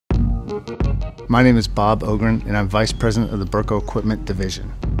My name is Bob Ogren, and I'm Vice President of the Birko Equipment Division.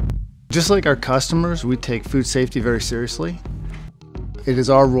 Just like our customers, we take food safety very seriously. It is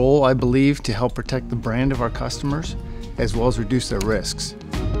our role, I believe, to help protect the brand of our customers, as well as reduce their risks.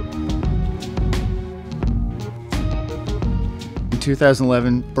 In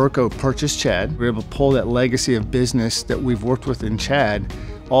 2011, Birko purchased Chad. We were able to pull that legacy of business that we've worked with in Chad,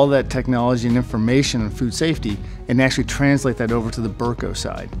 all that technology and information on food safety, and actually translate that over to the Birko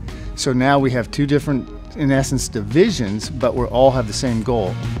side. So now we have two different, in essence, divisions, but we all have the same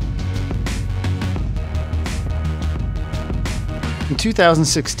goal. In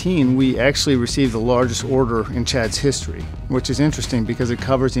 2016, we actually received the largest order in Chad's history, which is interesting because it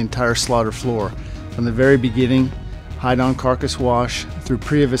covers the entire slaughter floor, from the very beginning, hide-on carcass wash, through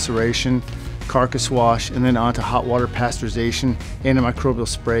pre-evisceration, carcass wash, and then onto hot water pasteurization, antimicrobial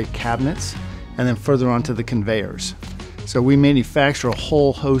spray cabinets, and then further onto the conveyors. So we manufacture a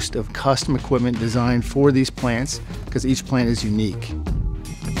whole host of custom equipment designed for these plants because each plant is unique.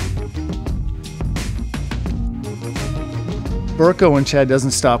 Birko and Chad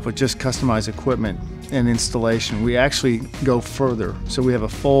doesn't stop with just customized equipment and installation. We actually go further. So we have a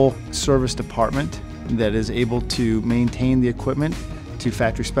full service department that is able to maintain the equipment to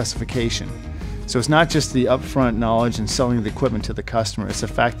factory specification. So it's not just the upfront knowledge and selling the equipment to the customer, it's the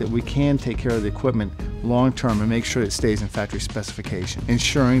fact that we can take care of the equipment long term and make sure it stays in factory specification,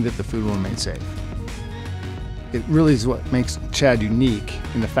 ensuring that the food will remain safe. It really is what makes Chad unique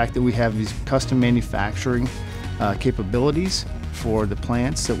in the fact that we have these custom manufacturing capabilities for the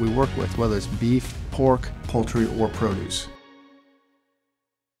plants that we work with, whether it's beef, pork, poultry, or produce.